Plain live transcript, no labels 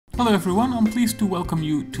Hello everyone, I'm pleased to welcome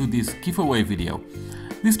you to this giveaway video.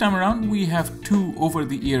 This time around we have two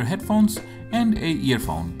over-the-ear headphones and a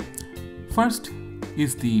earphone. First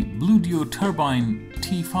is the Bluedio Turbine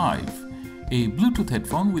T5, a Bluetooth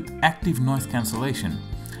headphone with active noise cancellation.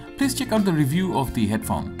 Please check out the review of the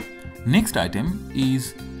headphone. Next item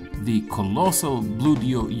is the colossal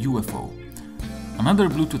Bluedio UFO, another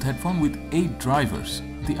Bluetooth headphone with 8 drivers.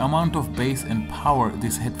 The amount of bass and power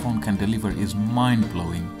this headphone can deliver is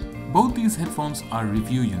mind-blowing. Both these headphones are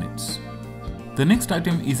review units. The next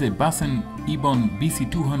item is a BASN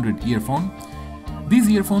EbonBC200 earphone. These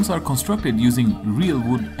earphones are constructed using real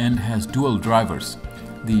wood and has dual drivers.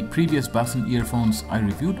 The previous BASN earphones I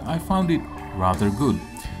reviewed, I found it rather good.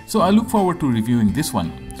 So I look forward to reviewing this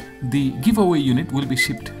one. The giveaway unit will be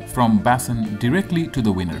shipped from BASN directly to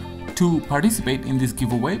the winner. To participate in this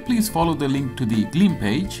giveaway, please follow the link to the Gleam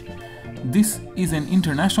page. This is an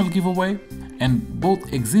international giveaway, and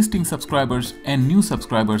both existing subscribers and new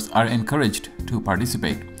subscribers are encouraged to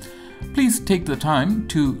participate. Please take the time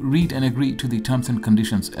to read and agree to the terms and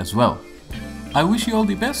conditions as well. I wish you all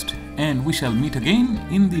the best, and we shall meet again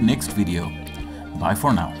in the next video. Bye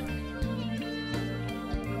for now.